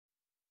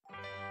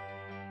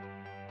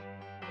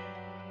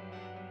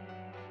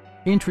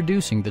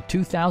Introducing the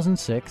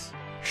 2006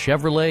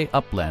 Chevrolet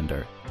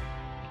Uplander.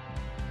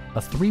 A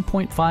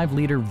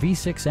 3.5-liter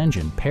V6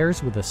 engine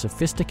pairs with a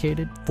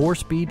sophisticated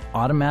 4-speed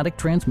automatic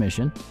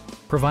transmission,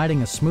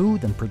 providing a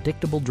smooth and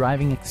predictable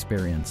driving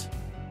experience.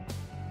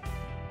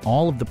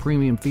 All of the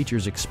premium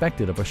features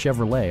expected of a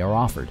Chevrolet are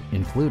offered,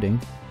 including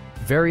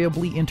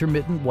variably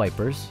intermittent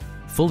wipers,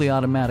 fully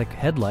automatic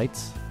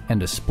headlights,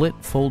 and a split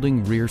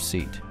folding rear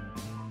seat.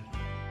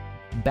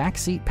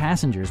 Backseat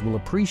passengers will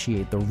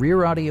appreciate the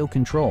rear audio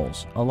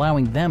controls,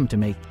 allowing them to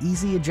make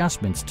easy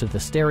adjustments to the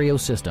stereo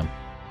system.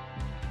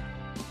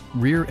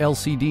 Rear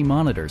LCD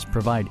monitors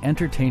provide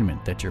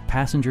entertainment that your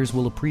passengers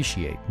will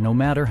appreciate no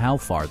matter how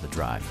far the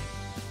drive.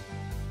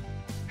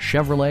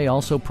 Chevrolet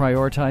also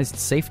prioritized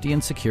safety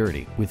and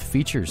security with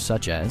features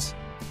such as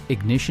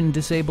ignition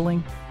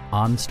disabling,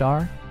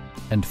 OnStar,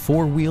 and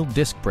 4-wheel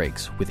disc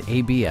brakes with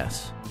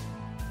ABS.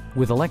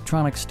 With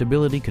electronic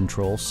stability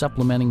control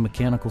supplementing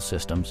mechanical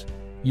systems,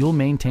 you'll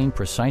maintain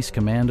precise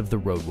command of the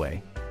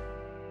roadway.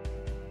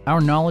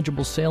 Our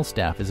knowledgeable sales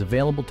staff is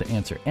available to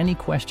answer any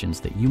questions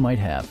that you might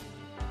have.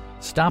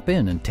 Stop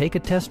in and take a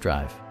test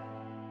drive.